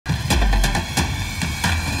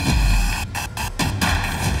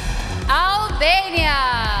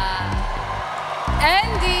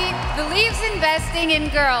investing in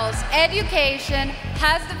girls' education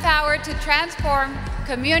has the power to transform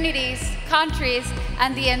communities, countries,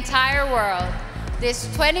 and the entire world. This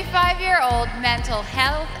 25-year-old mental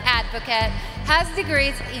health advocate has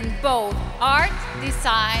degrees in both art,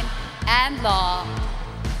 design, and law.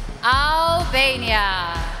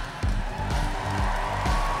 Albania.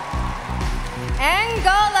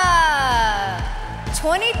 Angola.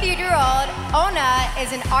 23-year-old Ona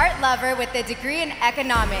is an art lover with a degree in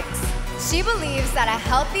economics. She believes that a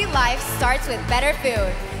healthy life starts with better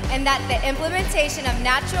food and that the implementation of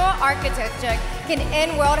natural architecture can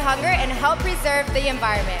end world hunger and help preserve the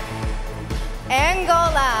environment.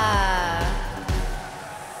 Angola.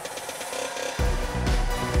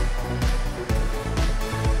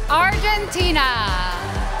 Argentina.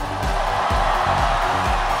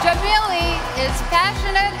 Jamili is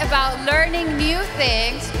passionate about learning new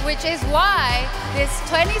things, which is why this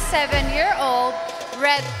 27-year-old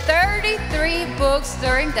read 33 books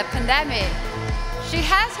during the pandemic. She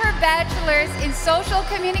has her bachelor's in social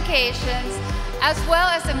communications as well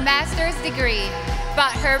as a master's degree,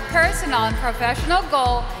 but her personal and professional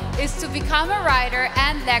goal is to become a writer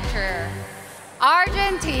and lecturer.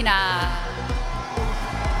 Argentina.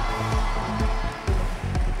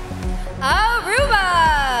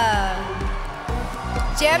 Aruba!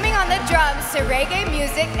 Jamming on the drums to reggae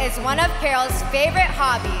music is one of Carol's favorite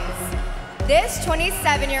hobbies. This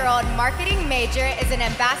 27-year-old marketing major is an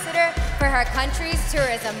ambassador for her country's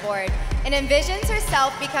tourism board and envisions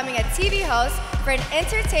herself becoming a TV host for an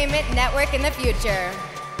entertainment network in the future.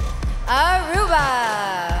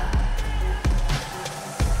 Aruba!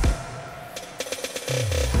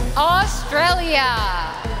 Australia.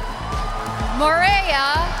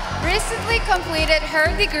 Morea recently completed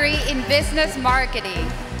her degree in business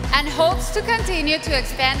marketing and hopes to continue to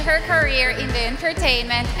expand her career in the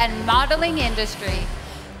entertainment and modeling industry.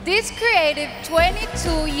 This creative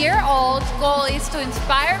 22-year-old's goal is to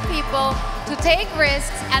inspire people to take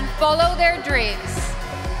risks and follow their dreams.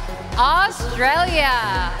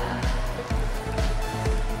 Australia.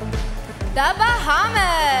 The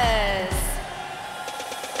Bahamas.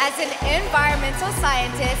 As an environmental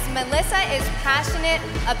scientist, Melissa is passionate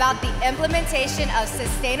about the implementation of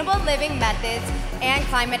sustainable living methods and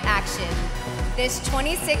climate action. This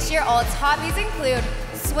 26-year-old's hobbies include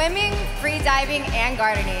swimming, freediving, and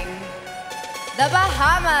gardening. The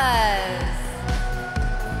Bahamas.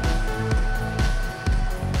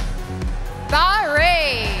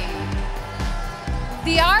 Bahrain.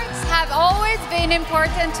 The arts have always been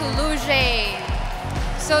important to Lujain.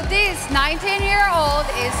 So this 19-year-old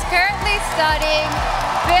is currently studying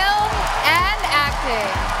film and acting.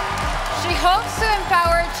 She hopes to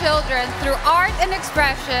empower children through art and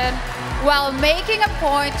expression while making a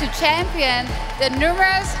point to champion the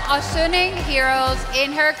numerous unsung heroes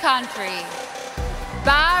in her country.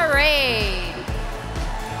 Bahrain.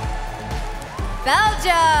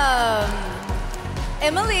 Belgium.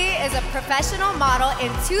 Emily is a professional model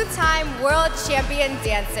and two-time world champion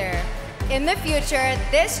dancer. In the future,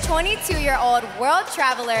 this 22-year-old world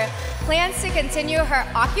traveler plans to continue her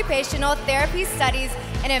occupational therapy studies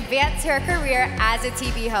and advance her career as a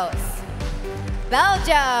TV host.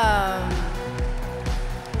 Belgium.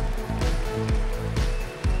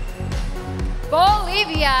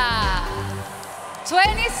 Bolivia.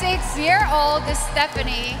 26-year-old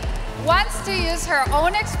Stephanie wants to use her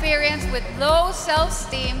own experience with low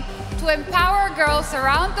self-esteem to empower girls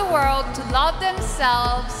around the world to love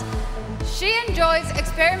themselves. She enjoys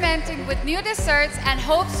experimenting with new desserts and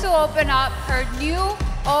hopes to open up her new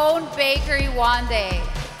own bakery one day.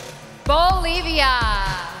 Bolivia.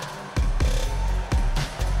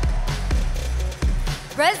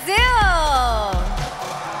 Brazil.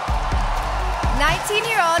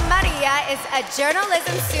 19-year-old Maria is a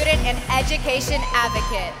journalism student and education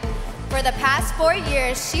advocate. For the past 4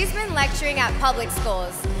 years, she's been lecturing at public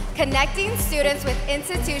schools, connecting students with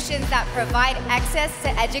institutions that provide access to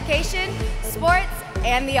education, sports,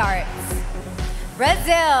 and the arts.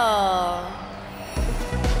 Brazil.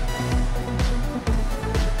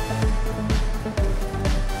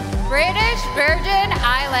 British Virgin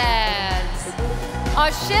Islands.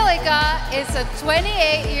 Oshilika is a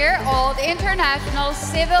 28-year-old international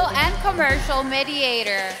civil and commercial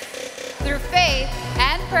mediator. Through faith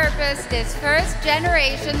and purpose, this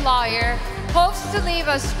first-generation lawyer hopes to leave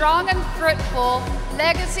a strong and fruitful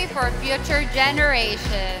legacy for future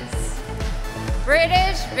generations.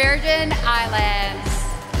 British Virgin Islands.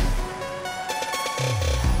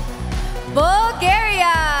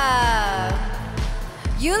 Bulgaria.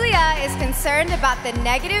 Yulia is concerned about the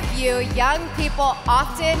negative view young people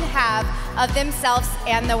often have of themselves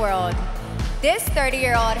and the world. This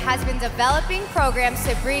 30-year-old has been developing programs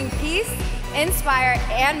to bring peace, inspire,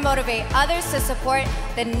 and motivate others to support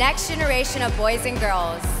the next generation of boys and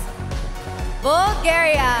girls.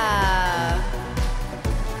 Bulgaria.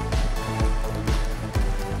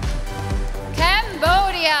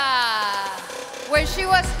 Cambodia. When she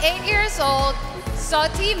was 8 years old,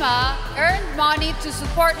 Sotima earned money to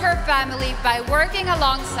support her family by working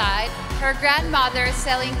alongside her grandmother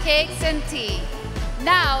selling cakes and tea.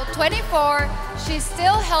 Now, 24, she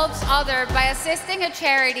still helps others by assisting a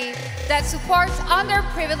charity that supports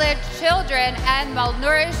underprivileged children and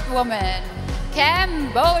malnourished women.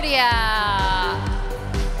 Cambodia.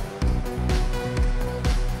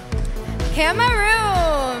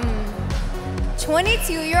 Cameroon.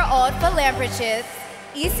 22-year-old philanthropist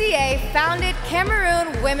ECA founded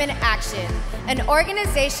Cameroon Women Action, an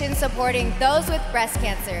organization supporting those with breast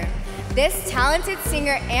cancer. This talented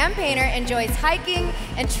singer and painter enjoys hiking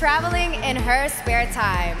and traveling in her spare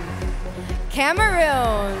time.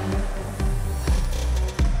 Cameroon.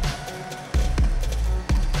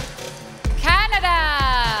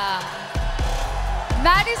 Canada.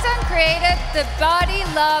 Madison created the Body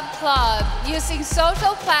Love Club using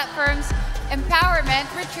social platforms,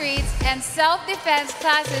 empowerment retreats, and self-defense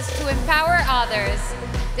classes to empower others.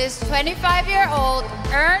 This 25-year-old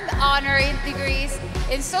earned honorary degrees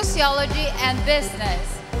in sociology and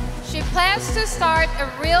business. She plans to start a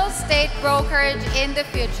real estate brokerage in the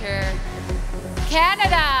future.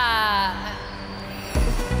 Canada.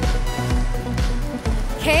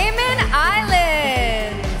 Cayman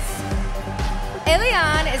Islands.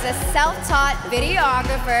 Eliane is a self-taught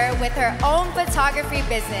videographer with her own photography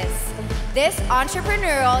business. This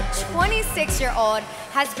entrepreneurial 26-year-old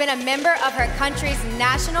has been a member of her country's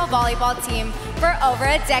national volleyball team for over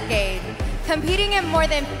a decade, competing in more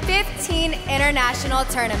than 15 international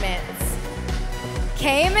tournaments.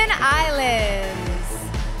 Cayman Islands.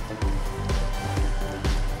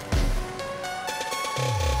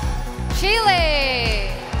 Chile.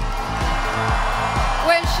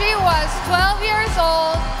 When she was 12 years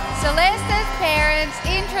old, Celeste's parents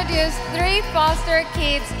introduced 3 foster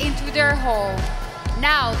kids into their home.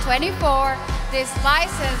 Now 24, this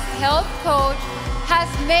licensed health coach has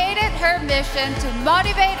made it her mission to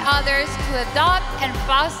motivate others to adopt and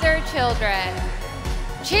foster children.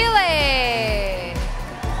 Chile.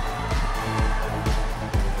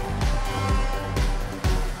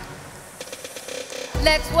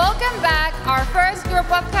 Let's welcome back our first group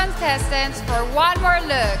of contestants for one more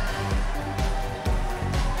look.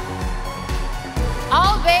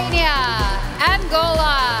 Albania,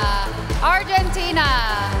 Angola, Argentina,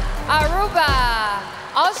 Aruba,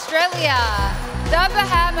 Australia, the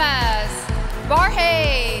Bahamas,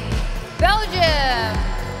 Bahrain, Belgium,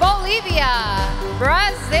 Bolivia,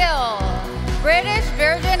 Brazil, British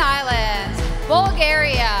Virgin Islands,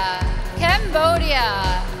 Bulgaria,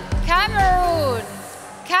 Cambodia, Cameroon,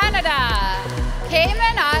 Canada,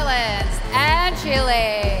 Cayman Islands, and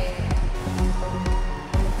Chile.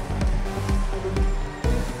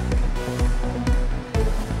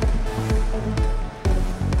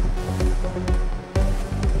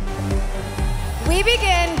 We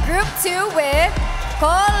begin Group 2 with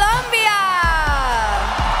Colombia.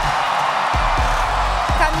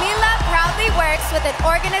 Camila proudly works with an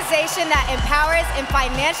organization that empowers and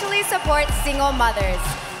financially supports single mothers.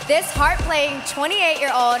 This heart-playing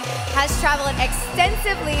 28-year-old has traveled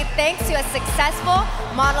extensively thanks to a successful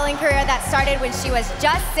modeling career that started when she was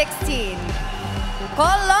just 16.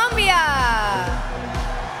 Colombia.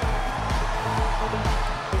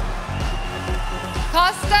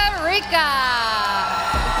 Costa Rica.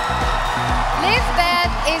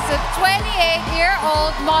 Lisbeth is a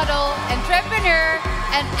 28-year-old model, entrepreneur,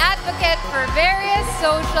 and advocate for various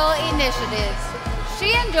social initiatives.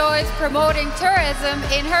 She enjoys promoting tourism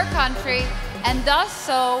in her country and does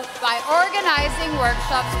so by organizing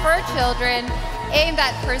workshops for children aimed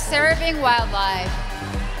at preserving wildlife.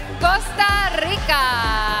 Costa Rica.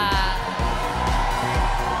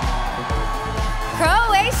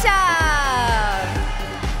 Croatia.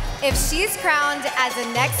 If she's crowned as the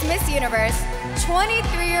next Miss Universe,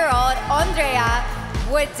 23-year-old Andrea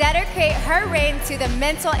would dedicate her reign to the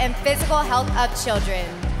mental and physical health of children.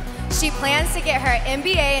 She plans to get her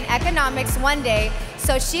MBA in economics one day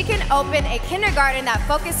so she can open a kindergarten that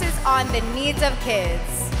focuses on the needs of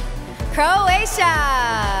kids.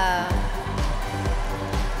 Croatia.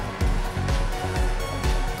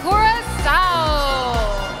 Curaçao.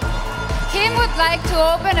 Kim would like to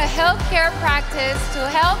open a healthcare practice to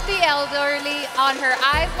help the elderly on her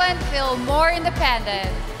island feel more independent.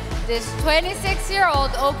 This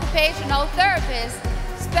 26-year-old occupational therapist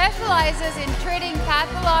specializes in treating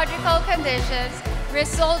pathological conditions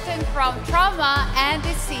resulting from trauma and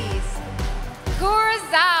disease.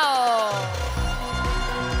 Curacao.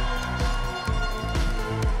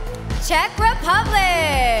 Czech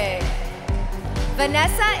Republic.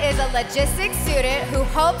 Vanessa is a logistics student who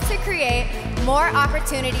hopes to create more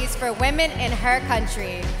opportunities for women in her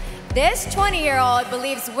country. This 20-year-old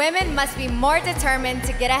believes women must be more determined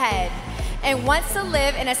to get ahead and wants to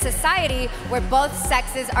live in a society where both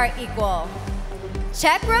sexes are equal.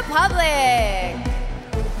 Czech Republic.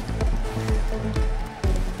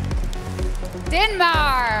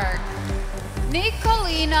 Denmark.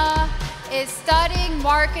 Nicolina is studying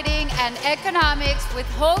marketing and economics with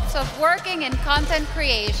hopes of working in content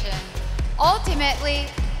creation. Ultimately,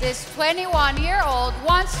 this 21-year-old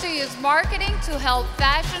wants to use marketing to help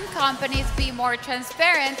fashion companies be more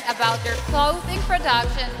transparent about their clothing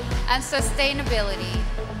production and sustainability.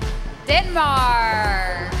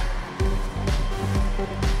 Denmark.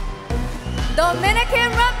 Dominican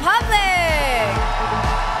Republic.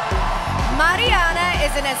 Mariana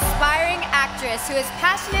is an aspiring actress who is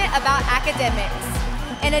passionate about academics.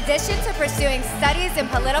 In addition to pursuing studies in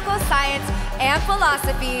political science and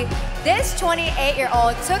philosophy, this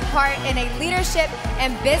 28-year-old took part in a leadership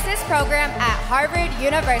and business program at Harvard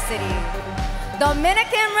University.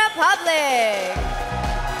 Dominican Republic.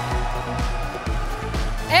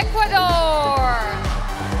 Ecuador.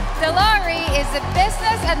 Delari is a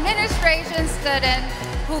business administration student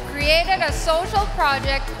who created a social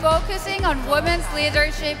project focusing on women's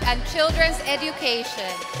leadership and children's education.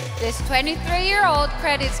 This 23-year-old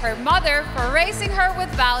credits her mother for raising her with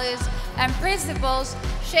values and principles,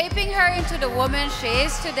 shaping her into the woman she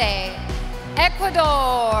is today.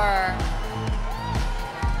 Ecuador.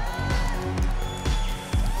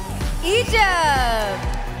 Egypt.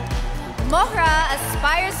 Mohra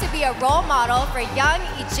aspires to be a role model for young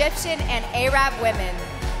Egyptian and Arab women.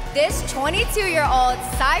 This 22-year-old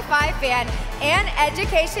sci-fi fan and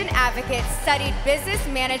education advocate studied business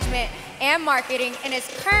management and marketing and is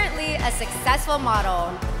currently a successful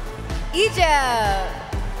model. Egypt.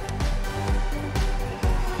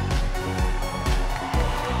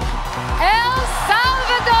 El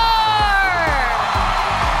Salvador.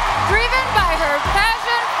 Driven by her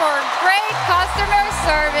passion for great customer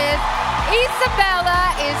service,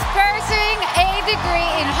 Isabella is pursuing a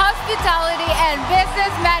degree in hospitality and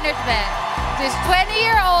business management. This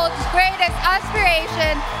 20-year-old's greatest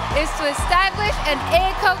aspiration is to establish an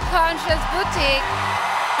eco-conscious boutique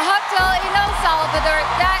hotel in El Salvador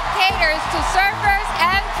that caters to surfers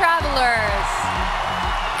and travelers.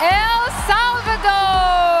 El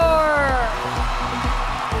Salvador.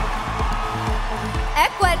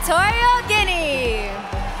 Equatorial Guinea.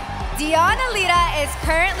 Diana Lita is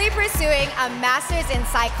currently pursuing a master's in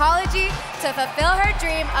psychology to fulfill her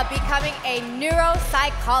dream of becoming a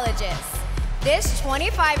neuropsychologist. This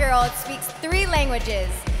 25-year-old speaks 3 languages,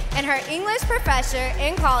 and her English professor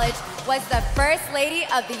in college was the First Lady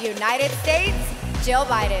of the United States, Jill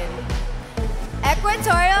Biden.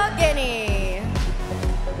 Equatorial Guinea.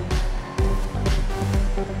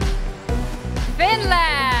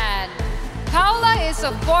 Finland. Paula is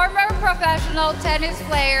a former professional tennis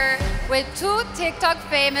player with 2 TikTok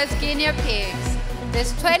famous guinea pigs.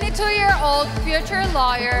 This 22-year-old future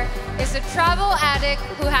lawyer is a travel addict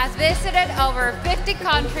who has visited over 50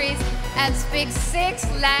 countries and speaks 6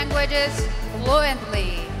 languages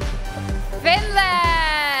fluently.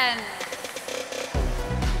 Finland.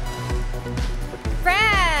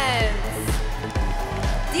 France.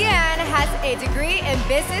 Diane has a degree in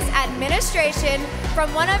business administration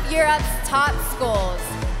from one of Europe's top schools.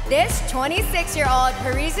 This 26-year-old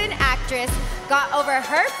Parisian actress got over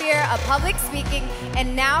her fear of public speaking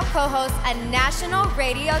and now co-hosts a national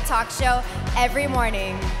radio talk show every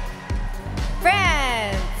morning.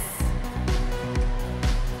 France.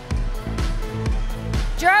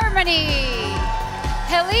 Germany.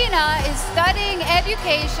 Helena is studying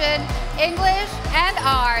education, English, and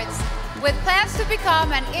arts with plans to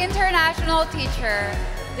become an international teacher.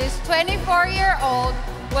 This 24-year-old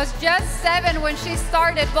was just 7 when she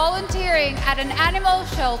started volunteering at an animal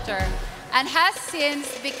shelter and has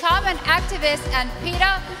since become an activist and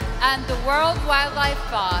PETA and the World Wildlife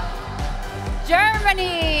Fund.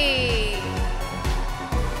 Germany.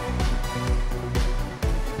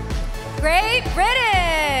 Great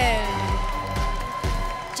Britain.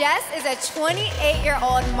 Jess is a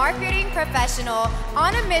 28-year-old marketing professional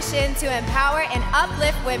on a mission to empower and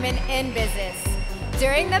uplift women in business.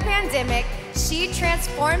 During the pandemic, she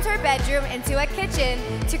transformed her bedroom into a kitchen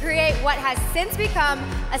to create what has since become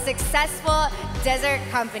a successful dessert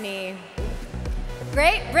company.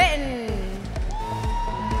 Great Britain.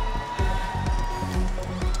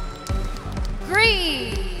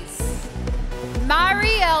 Greece.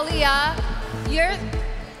 Marielia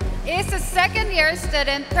is a second-year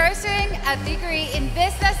student pursuing a degree in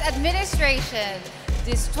business administration.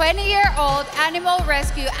 This 20-year-old animal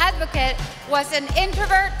rescue advocate was an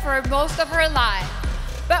introvert for most of her life,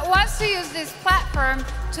 but wants to use this platform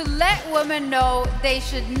to let women know they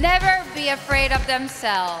should never be afraid of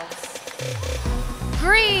themselves.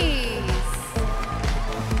 Greece.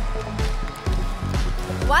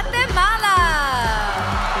 Guatemala.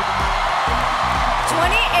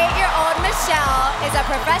 28-year-old Michelle is a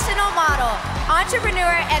professional model,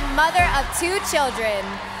 entrepreneur, and mother of 2 children.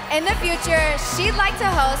 In the future, she'd like to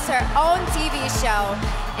host her own TV show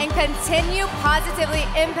and continue positively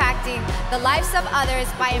impacting the lives of others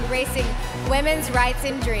by embracing women's rights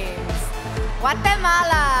and dreams.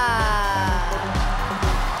 Guatemala.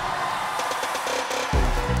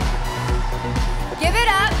 Give it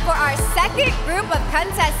up for our second group of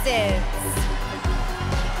contestants.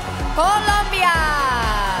 Colombia,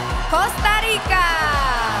 Costa Rica,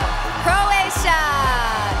 Croatia,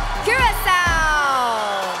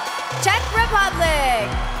 Curacao, Czech Republic,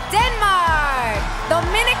 Denmark,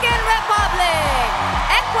 Dominican Republic,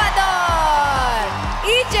 Ecuador,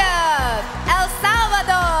 Egypt, El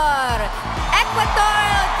Salvador,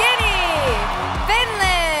 Equatorial Guinea,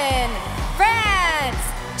 Finland, France,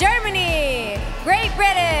 Germany, Great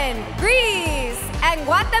Britain, Greece, and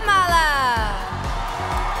Guatemala.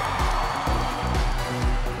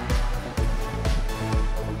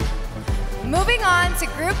 Moving on to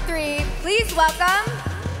Group 3, please welcome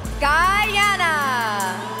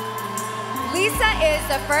Guyana. Lisa is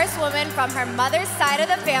the first woman from her mother's side of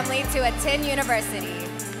the family to attend university.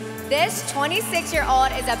 This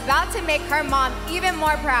 26-year-old is about to make her mom even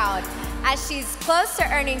more proud, as she's close to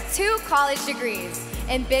earning 2 college degrees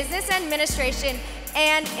in business administration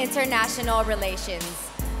and international relations.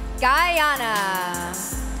 Guyana.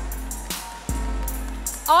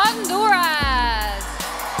 Honduras.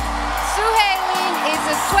 Suhailin is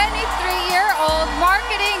a 23-year-old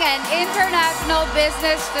marketing and international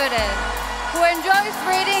business student who enjoys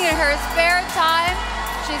reading in her spare time.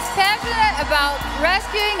 She's passionate about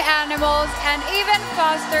rescuing animals and even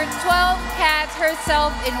fostered 12 cats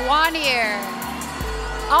herself in 1 year.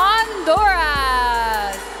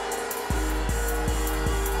 Honduras.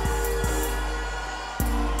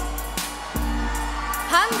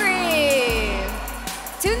 Hungary.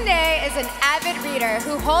 Tunde is an avid reader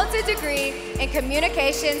who holds a degree in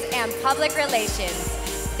communications and public relations.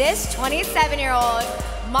 This 27-year-old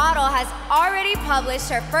model has already published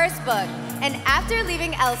her first book, and after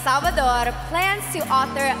leaving El Salvador, plans to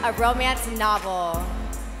author a romance novel.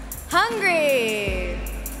 Hungary.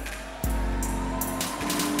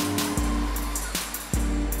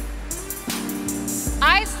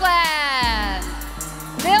 Iceland.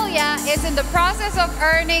 Lilia is in the process of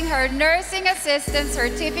earning her nursing assistant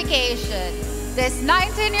certification. This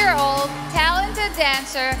 19-year-old talented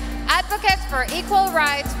dancer advocates for equal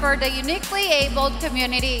rights for the uniquely abled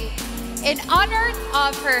community in honor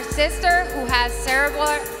of her sister who has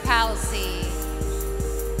cerebral palsy.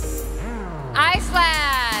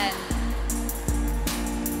 Iceland.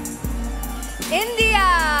 India.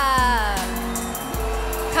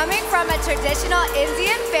 Coming from a traditional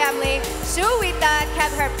Indian family, Shuwita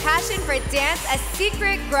kept her passion for dance a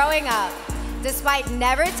secret growing up. Despite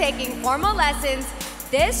never taking formal lessons,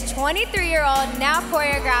 this 23-year-old now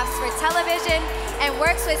choreographs for television and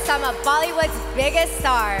works with some of Bollywood's biggest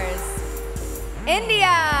stars.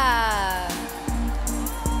 India.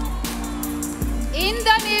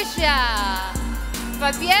 Indonesia.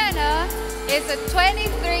 Fabiana is a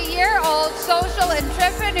 23-year-old social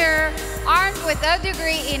entrepreneur armed with a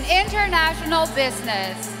degree in international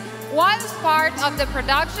business. Once part of the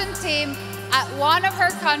production team at one of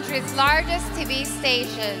her country's largest TV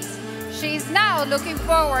stations, she's now looking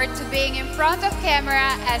forward to being in front of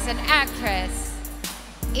camera as an actress.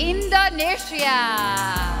 Indonesia.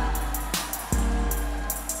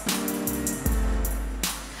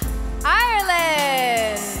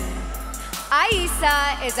 Ireland.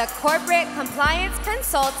 Aisa is a corporate compliance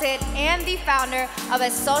consultant and the founder of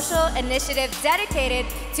a social initiative dedicated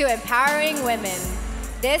to empowering women.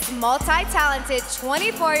 This multi-talented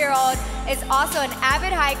 24-year-old is also an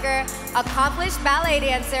avid hiker, accomplished ballet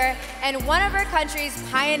dancer, and one of her country's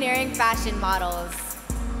pioneering fashion models.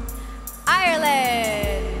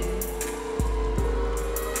 Ireland.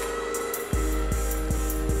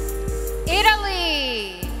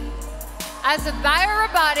 Italy. As a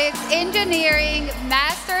biorobotics engineering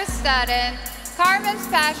master's student, Carmen's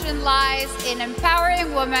passion lies in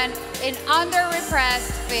empowering women in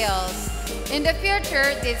under-repressed fields. In the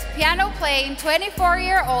future, this piano-playing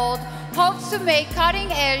 24-year-old hopes to make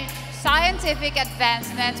cutting-edge scientific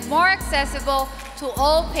advancements more accessible to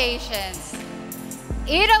all patients.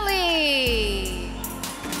 Italy.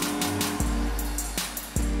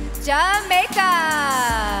 Jamaica.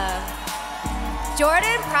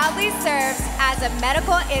 Jordan proudly serves as a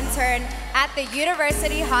medical intern at the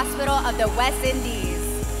University Hospital of the West Indies.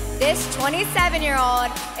 This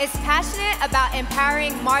 27-year-old is passionate about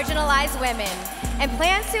empowering marginalized women and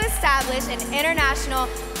plans to establish an international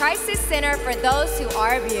crisis center for those who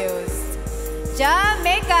are abused.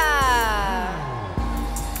 Jamaica.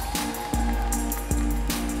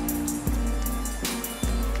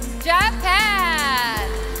 Japan.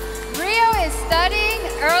 Rio is studying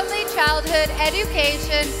early childhood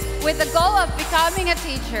education with the goal of becoming a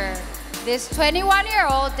teacher. This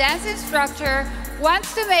 21-year-old dance instructor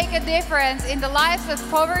wants to make a difference in the lives of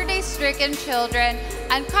poverty-stricken children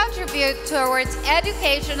and contribute towards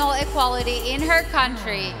educational equality in her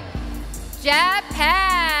country.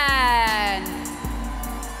 Japan.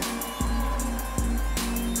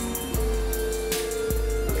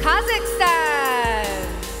 Kazakhstan.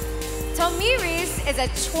 Tomiris is a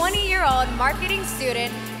 20-year-old marketing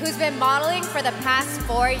student who's been modeling for the past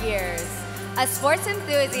 4 years. A sports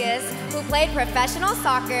enthusiast who played professional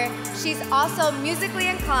soccer, she's also musically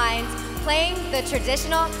inclined, playing the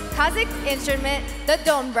traditional Kazakh instrument, the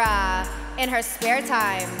dombra, in her spare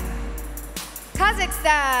time.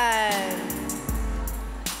 Kazakhstan.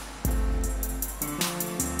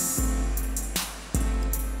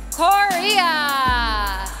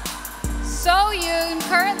 Korea. So-yoon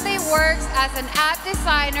currently works as an app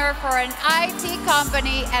designer for an IT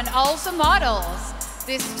company and also models.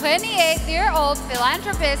 This 28-year-old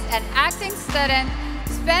philanthropist and acting student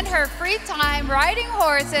spent her free time riding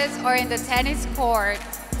horses or in the tennis court.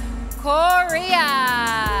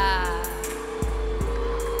 Korea.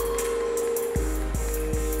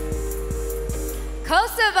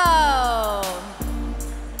 Kosovo.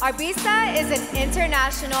 Arbisa is an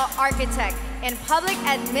international architect and public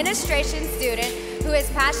administration student who is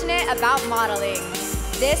passionate about modeling.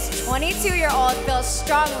 This 22-year-old feels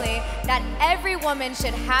strongly that every woman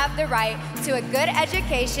should have the right to a good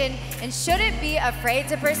education and shouldn't be afraid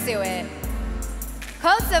to pursue it.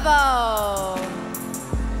 Kosovo.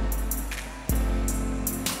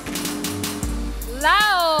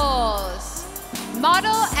 Laos.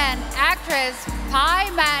 Model and actress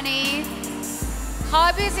Pai Mani.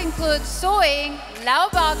 Hobbies include sewing, Lao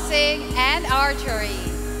boxing, and archery.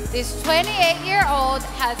 This 28-year-old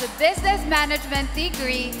has a business management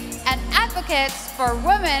degree and advocates for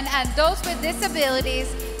women and those with disabilities,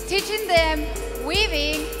 teaching them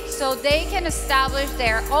weaving so they can establish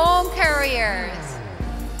their own careers.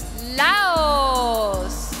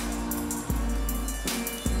 Laos.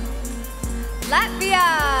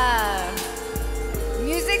 Latvia.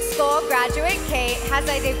 Music school graduate Kate has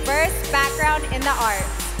a diverse background in the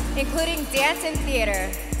arts, including dance and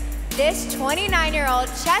theater. This 29-year-old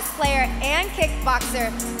chess player and kickboxer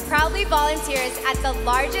proudly volunteers at the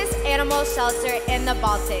largest animal shelter in the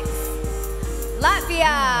Baltics.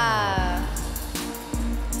 Latvia.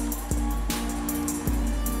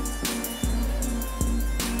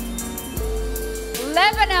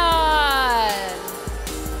 Lebanon.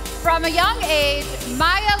 From a young age,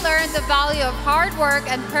 Maya learned the value of hard work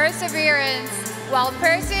and perseverance while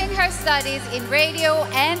pursuing her studies in radio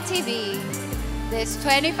and TV. This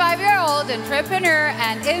 25-year-old entrepreneur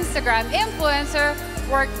and Instagram influencer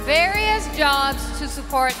worked various jobs to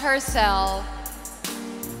support herself.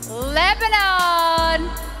 Lebanon.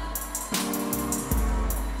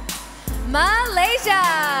 Malaysia.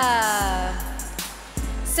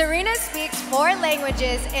 Serena speaks 4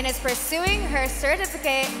 languages and is pursuing her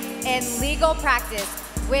certificate in legal practice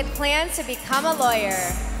with plans to become a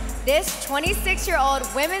lawyer. This 26-year-old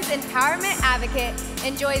women's empowerment advocate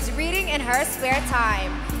enjoys reading in her spare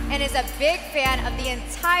time and is a big fan of the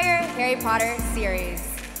entire Harry Potter series.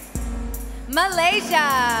 Malaysia.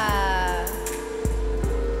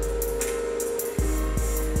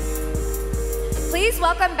 Please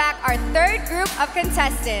welcome back our 3rd group of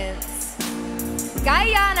contestants.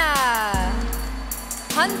 Guyana,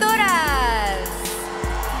 Honduras,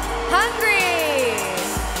 Hungary,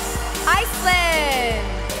 Iceland,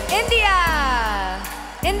 India,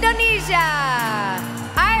 Indonesia,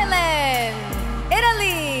 Ireland,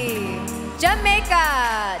 Italy,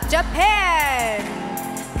 Jamaica, Japan,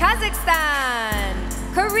 Kazakhstan,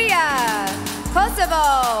 Korea,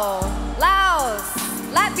 Kosovo, Laos,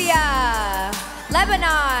 Latvia,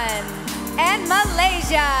 Lebanon, and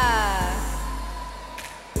Malaysia.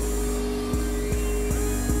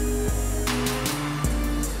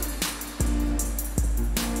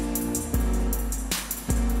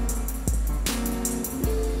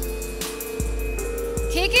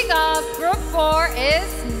 Speaking of, Group 4 is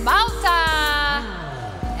Malta.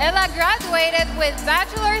 Ella graduated with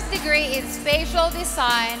bachelor's degree in spatial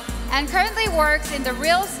design and currently works in the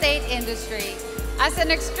real estate industry. As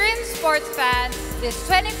an extreme sports fan, this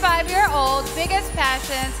 25-year-old biggest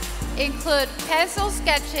passions include pencil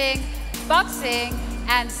sketching, boxing,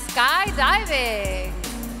 and skydiving.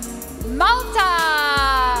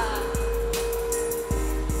 Malta!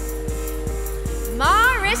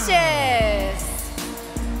 Mauritius.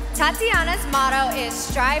 Tatiana's motto is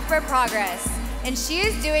strive for progress, and she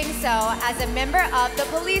is doing so as a member of the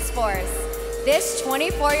police force. This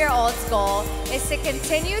 24-year-old's goal is to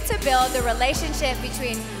continue to build the relationship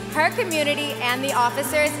between her community and the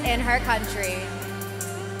officers in her country.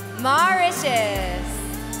 Mauritius.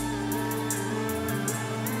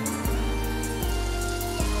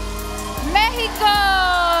 Mexico!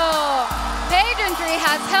 Pageantry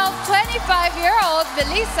has helped 25-year-old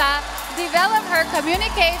Melissa develop her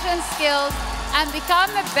communication skills and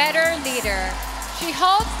become a better leader. She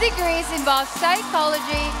holds degrees in both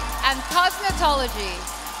psychology and cosmetology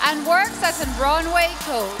and works as a runway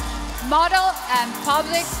coach, model, and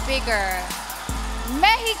public speaker.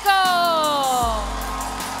 Mexico!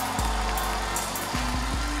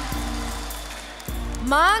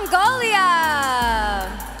 Mongolia!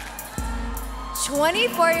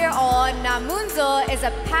 24-year-old Namunzo is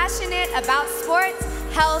passionate about sports,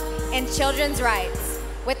 health, and children's rights.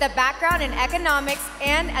 With a background in economics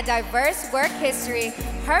and a diverse work history,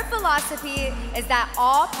 her philosophy is that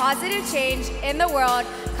all positive change in the world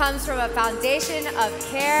comes from a foundation of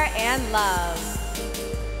care and love.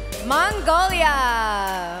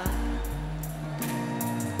 Mongolia!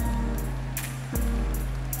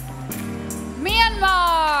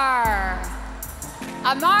 Myanmar!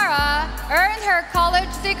 Amara earned her college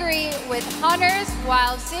degree with honors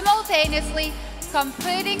while simultaneously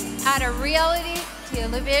competing at a reality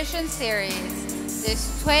television series.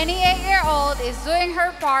 This 28-year-old is doing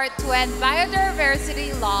her part to end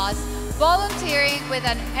biodiversity loss, volunteering with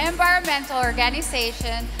an environmental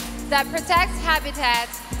organization that protects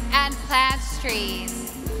habitats and plants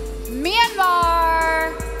trees.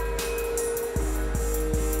 Myanmar!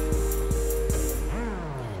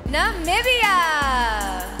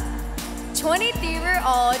 Namibia!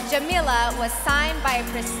 23-year-old Jamila was signed by a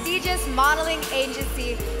prestigious modeling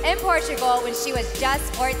agency in Portugal when she was just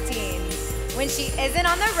 14. When she isn't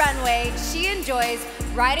on the runway, she enjoys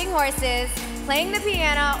riding horses, playing the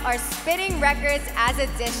piano, or spinning records as a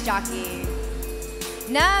disc jockey.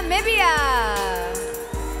 Namibia!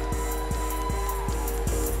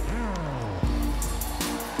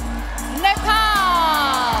 Nepal!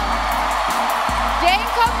 Jane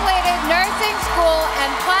completed nursing school and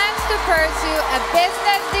plans to pursue a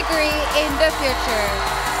business degree in the future.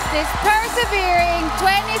 This persevering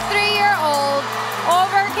 23-year-old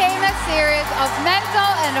overcame a series of mental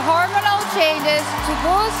and hormonal changes to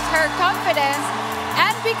boost her confidence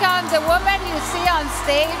and become the woman you see on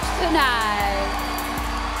stage tonight.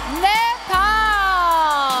 Nepal!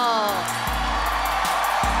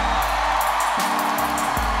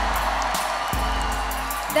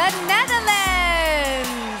 The Netherlands!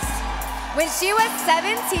 When she was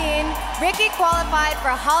 17, Ricky qualified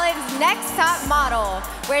for Holland's Next Top Model,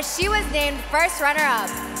 where she was named first runner-up.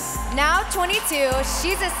 Now 22,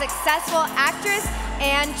 she's a successful actress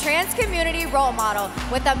and trans community role model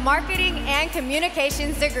with a marketing and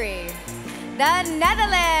communications degree. The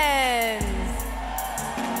Netherlands!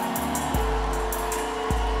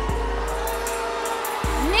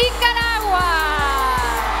 Nicaragua!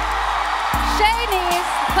 Shanice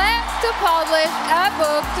plans to publish a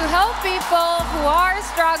book to help people who are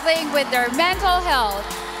struggling with their mental health.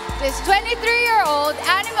 This 23-year-old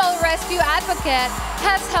animal rescue advocate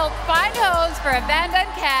has helped find homes for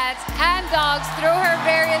abandoned cats and dogs through her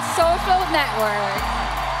various social networks.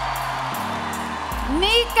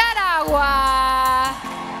 Nicaragua!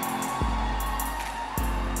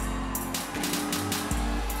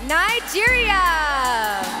 Nigeria!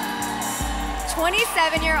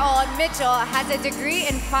 27-year-old Mitchell has a degree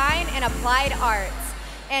in fine and applied arts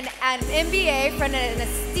and an MBA from an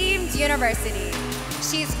esteemed university.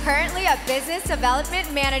 She's currently a business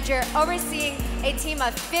development manager overseeing a team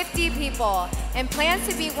of 50 people and plans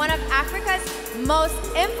to be one of Africa's most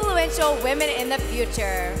influential women in the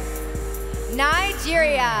future.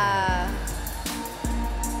 Nigeria.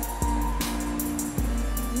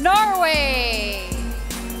 Norway.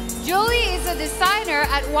 Julie is a designer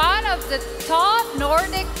at one of the top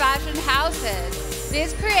Nordic fashion houses.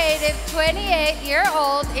 This creative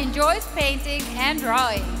 28-year-old enjoys painting and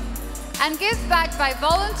drawing and gives back by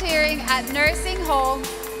volunteering at nursing home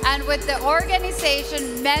and with the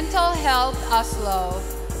organization Mental Health Oslo.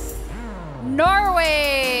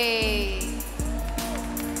 Norway.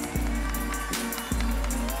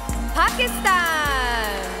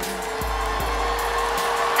 Pakistan.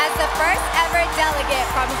 As the first ever delegate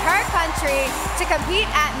from her country to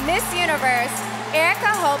compete at Miss Universe,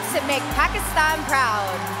 Erica hopes to make Pakistan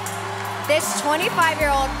proud. This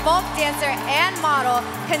 25-year-old folk dancer and model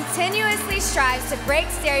continuously strives to break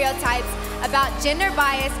stereotypes about gender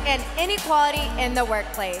bias and inequality in the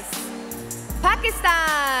workplace.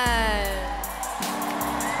 Pakistan.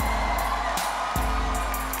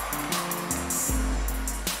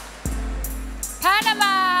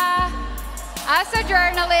 Panama. As a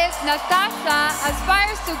journalist, Natasha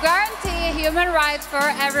aspires to guarantee human rights for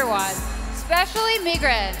everyone, especially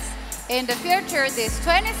migrants. In the future, this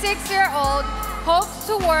 26-year-old hopes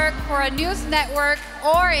to work for a news network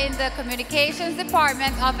or in the communications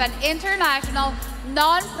department of an international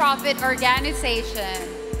non-profit organization.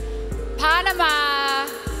 Panama.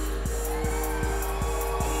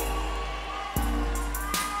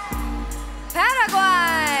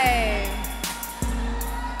 Paraguay.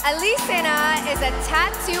 Alicena is a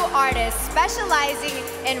tattoo artist specializing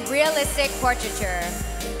in realistic portraiture.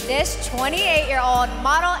 This 28-year-old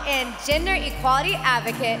model and gender equality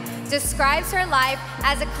advocate describes her life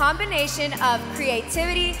as a combination of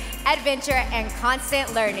creativity, adventure, and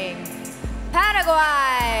constant learning.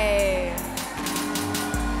 Paraguay.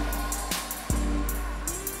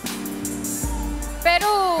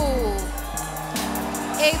 Peru.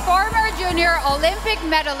 A former junior Olympic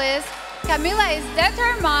medalist, Camila is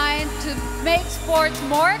determined to make sports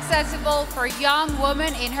more accessible for young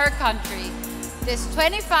women in her country. This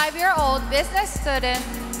 25-year-old business student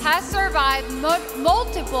has survived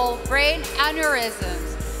multiple brain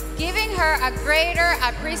aneurysms, giving her a greater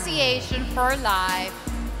appreciation for life.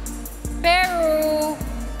 Peru.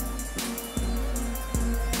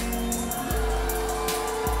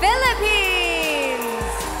 Philippines.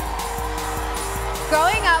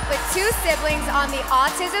 Growing up with two siblings on the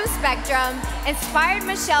autism spectrum inspired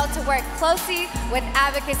Michelle to work closely with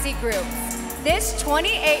advocacy groups. This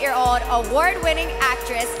 28-year-old award-winning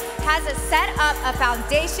actress has set up a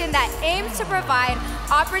foundation that aims to provide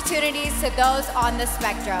opportunities to those on the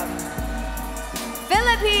spectrum.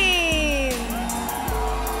 Philippines.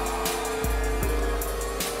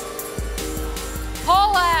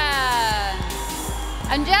 Poland.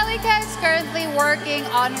 Angelica is currently working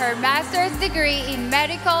on her master's degree in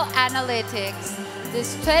medical analytics.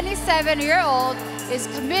 This 27-year-old is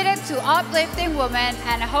committed to uplifting women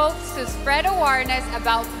and hopes to spread awareness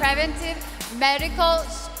about preventive medical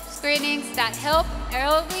screenings that help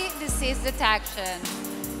early disease detection.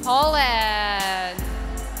 Poland.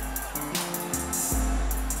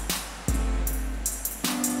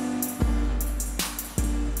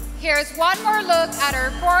 Here's one more look at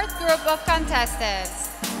our fourth group of contestants,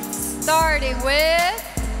 starting with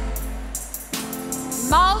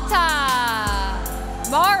Malta,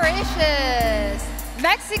 Mauritius,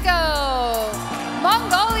 Mexico,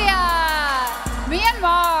 Mongolia,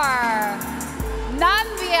 Myanmar,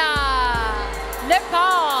 Namibia,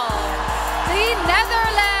 Nepal, the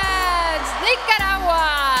Netherlands, Nicaragua,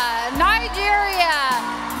 Nigeria,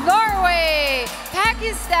 Norway,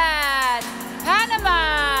 Pakistan,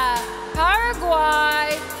 Panama,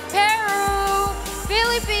 Paraguay, Peru,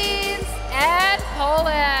 Philippines, and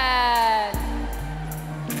Poland.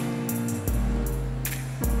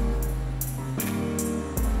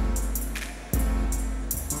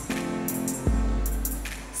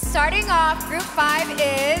 Starting off, Group 5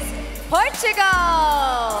 is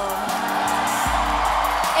Portugal.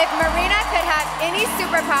 If Marina could have any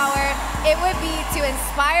superpower, it would be to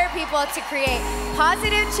inspire people to create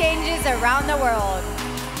positive changes around the world.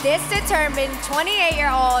 This determined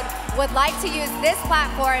 28-year-old would like to use this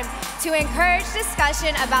platform to encourage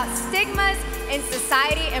discussion about stigmas in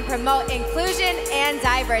society and promote inclusion and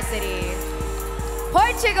diversity.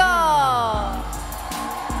 Portugal.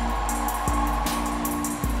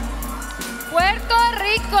 Puerto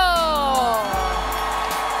Rico.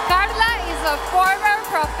 Carla is a former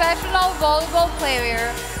professional volleyball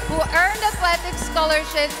player who earned athletic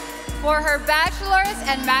scholarships for her bachelor's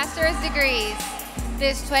and master's degrees.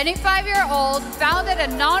 This 25-year-old founded a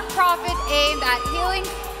nonprofit aimed at healing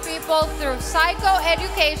people through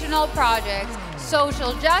psychoeducational projects,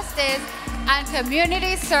 social justice, and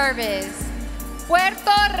community service.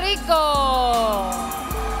 Puerto Rico.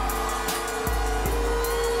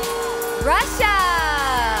 Russia.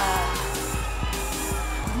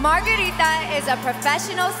 Margarita is a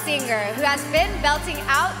professional singer who has been belting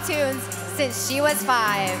out tunes since she was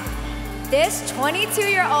 5. This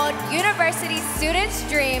 22-year-old university student's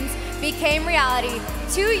dreams became reality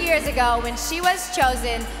 2 years ago when she was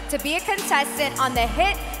chosen to be a contestant on the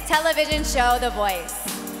hit television show The Voice.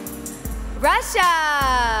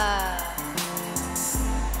 Russia!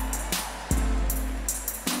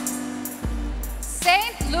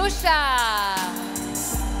 Saint Lucia.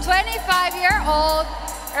 25-year-old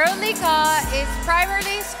Erlika is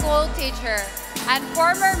primarily school teacher and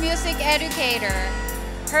former music educator.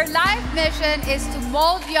 Her life mission is to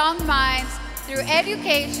mold young minds through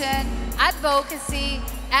education, advocacy,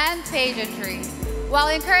 and pageantry, while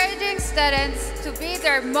encouraging students to be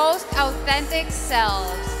their most authentic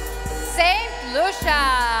selves. Saint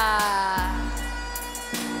Lucia!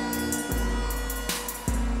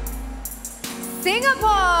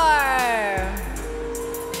 Singapore!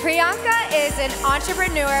 Priyanka is an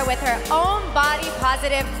entrepreneur with her own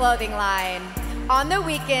body-positive clothing line. On the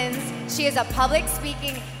weekends, she is a public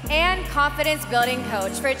speaking and confidence-building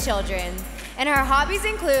coach for children, and her hobbies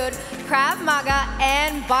include Krav Maga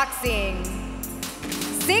and boxing.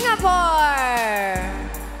 Singapore!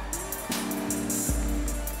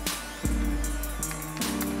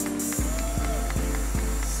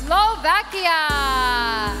 Slovakia.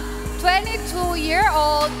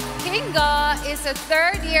 22-year-old Kinga is a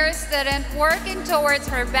third-year student working towards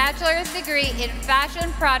her bachelor's degree in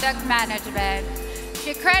fashion product management.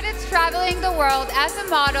 She credits traveling the world as a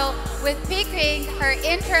model with piquing her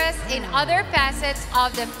interest in other facets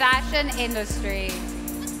of the fashion industry.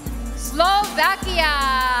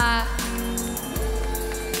 Slovakia.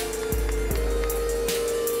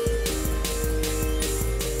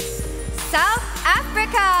 South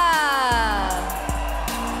Africa!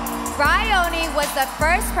 Bryony was the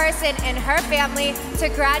first person in her family to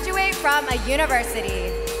graduate from a university.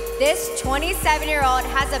 This 27-year-old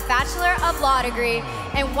has a Bachelor of Law degree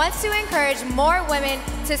and wants to encourage more women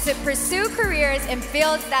to pursue careers in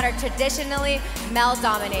fields that are traditionally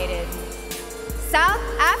male-dominated. South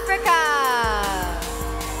Africa!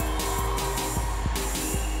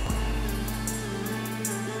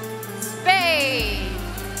 Spain.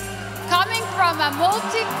 Coming from a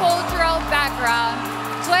multicultural background,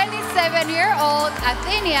 27-year-old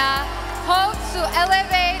Athenia hopes to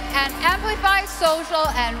elevate and amplify social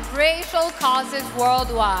and racial causes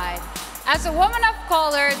worldwide. As a woman of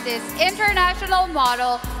color, this international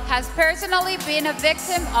model has personally been a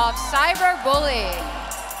victim of cyberbullying.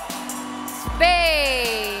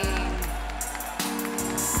 Spain.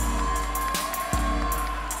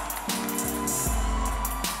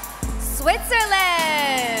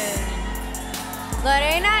 Switzerland!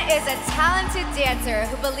 Lorena is a talented dancer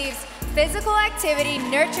who believes physical activity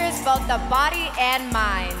nurtures both the body and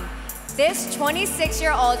mind. This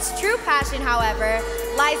 26-year-old's true passion, however,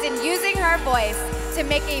 lies in using her voice to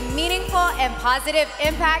make a meaningful and positive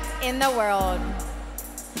impact in the world.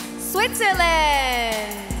 Switzerland!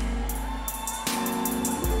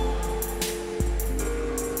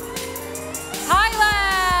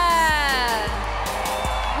 Thailand!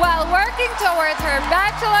 While working towards her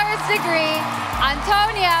bachelor's degree,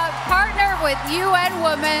 Antonia partnered with UN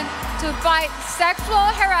Women to fight sexual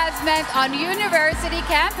harassment on university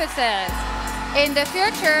campuses. In the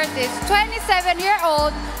future, this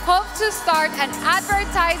 27-year-old hopes to start an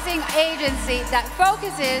advertising agency that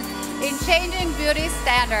focuses in changing beauty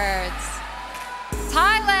standards.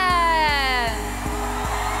 Thailand!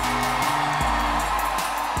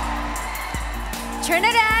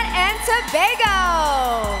 Trinidad and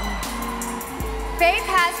Tobago! Faith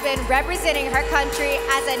has been representing her country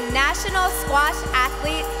as a national squash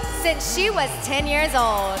athlete since she was 10 years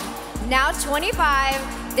old. Now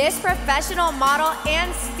 25, this professional model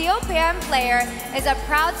and steel pan player is a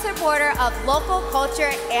proud supporter of local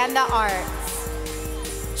culture and the arts.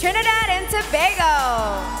 Trinidad and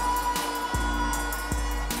Tobago.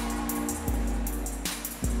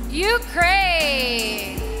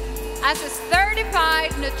 Ukraine. As a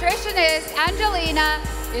certified nutritionist, Angelina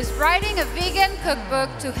is writing a vegan cookbook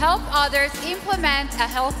to help others implement a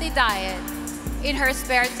healthy diet. In her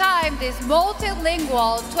spare time, this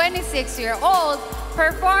multilingual 26-year-old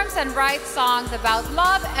performs and writes songs about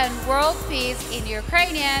love and world peace in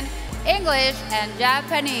Ukrainian, English, and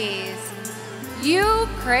Japanese.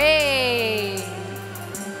 Ukraine.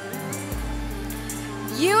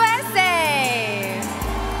 USA.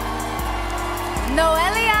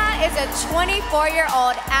 Noelia is a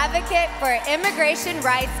 24-year-old advocate for immigration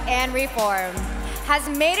rights and reform. Has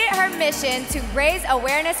made it her mission to raise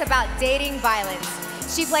awareness about dating violence.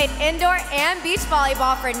 She played indoor and beach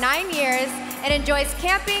volleyball for 9 years and enjoys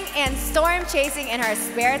camping and storm chasing in her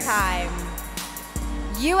spare time.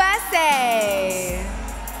 USA.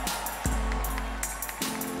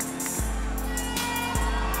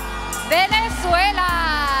 Venezuela.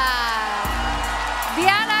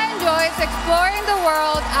 exploring the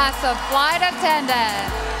world as a flight attendant.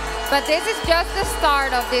 But this is just the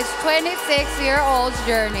start of this 26-year-old's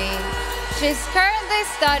journey. She's currently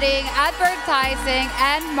studying advertising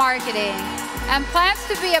and marketing and plans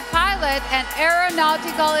to be a pilot and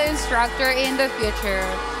aeronautical instructor in the future.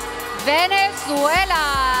 Venezuela!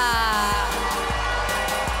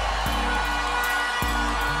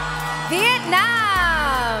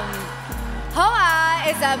 Vietnam! Hoa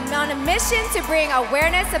is on a mission to bring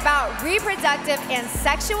awareness about reproductive and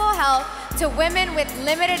sexual health to women with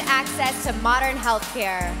limited access to modern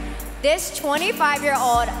healthcare. This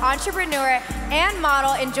 25-year-old entrepreneur and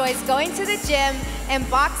model enjoys going to the gym and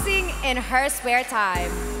boxing in her spare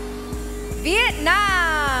time.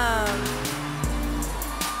 Vietnam!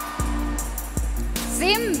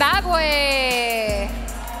 Zimbabwe!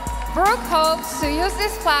 Brooke hopes to use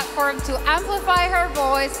this platform to amplify her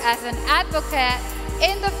voice as an advocate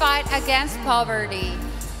in the fight against poverty.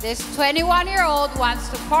 This 21-year-old wants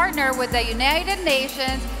to partner with the United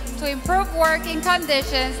Nations to improve working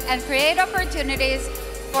conditions and create opportunities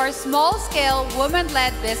for small-scale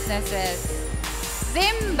women-led businesses.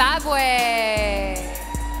 Zimbabwe!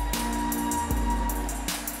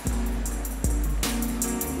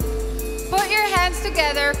 Put your hands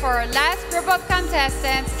together for our last group of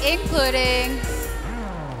contestants, including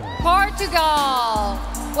Portugal,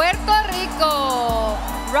 Puerto Rico,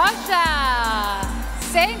 Russia,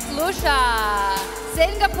 St. Lucia,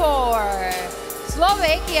 Singapore,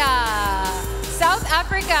 Slovakia, South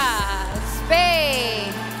Africa,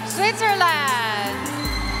 Spain, Switzerland,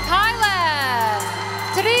 Thailand,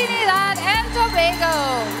 Trinidad and Tobago,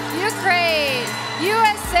 Ukraine,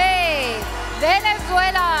 USA,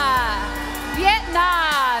 Venezuela,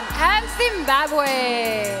 Vietnam, and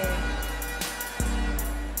Zimbabwe.